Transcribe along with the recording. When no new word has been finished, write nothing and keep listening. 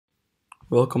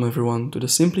Welcome everyone to the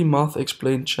Simply Math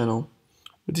Explained channel.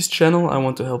 With this channel I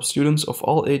want to help students of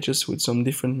all ages with some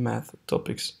different math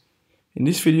topics. In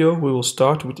this video we will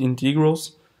start with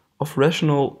integrals of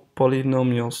rational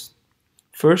polynomials.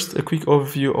 First, a quick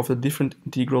overview of the different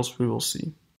integrals we will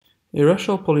see. A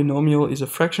rational polynomial is a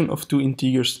fraction of two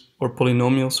integers or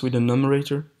polynomials with a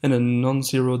numerator and a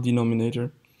non-zero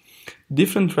denominator.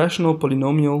 Different rational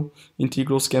polynomial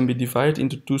integrals can be divided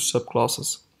into two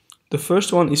subclasses. The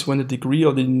first one is when the degree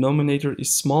of the denominator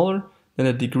is smaller than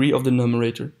the degree of the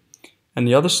numerator. And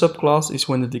the other subclass is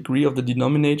when the degree of the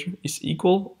denominator is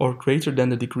equal or greater than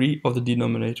the degree of the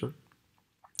denominator.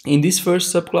 In this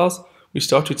first subclass, we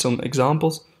start with some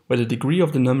examples where the degree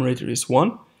of the numerator is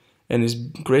 1 and is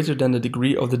greater than the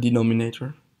degree of the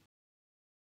denominator.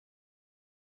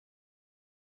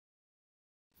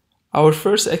 Our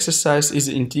first exercise is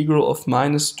the integral of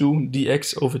minus 2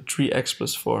 dx over 3x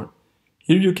plus 4.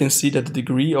 Here you can see that the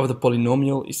degree of the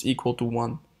polynomial is equal to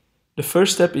 1. The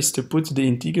first step is to put the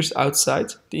integers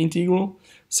outside the integral,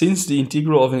 since the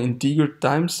integral of an integer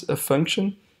times a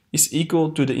function is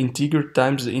equal to the integer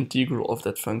times the integral of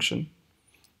that function.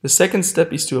 The second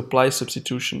step is to apply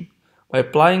substitution. By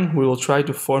applying, we will try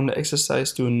to form the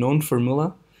exercise to a known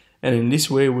formula, and in this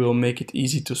way we will make it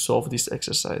easy to solve this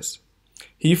exercise.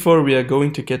 Herefore we are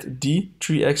going to get d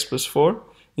 3x plus 4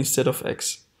 instead of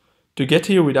x. To get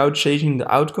here without changing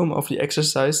the outcome of the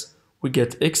exercise, we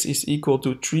get x is equal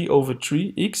to 3 over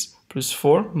 3x plus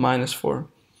 4 minus 4,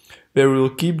 where we will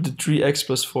keep the 3x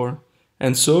plus 4,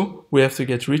 and so we have to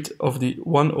get rid of the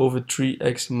 1 over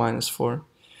 3x minus 4.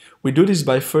 We do this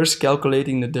by first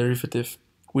calculating the derivative,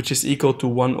 which is equal to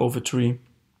 1 over 3,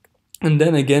 and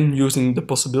then again using the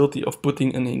possibility of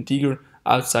putting an integer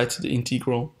outside the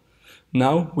integral.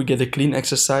 Now we get a clean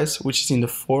exercise which is in the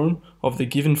form of the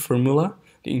given formula,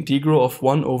 the integral of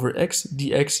 1 over x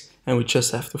dx, and we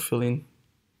just have to fill in.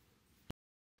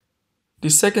 The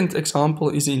second example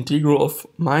is the integral of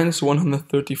minus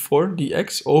 134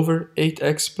 dx over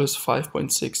 8x plus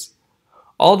 5.6.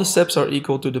 All the steps are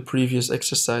equal to the previous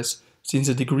exercise, since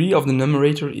the degree of the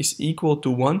numerator is equal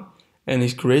to 1 and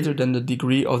is greater than the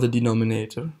degree of the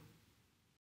denominator.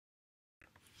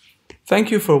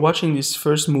 Thank you for watching this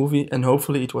first movie, and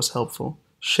hopefully it was helpful.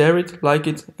 Share it, like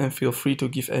it, and feel free to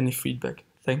give any feedback.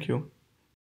 Thank you.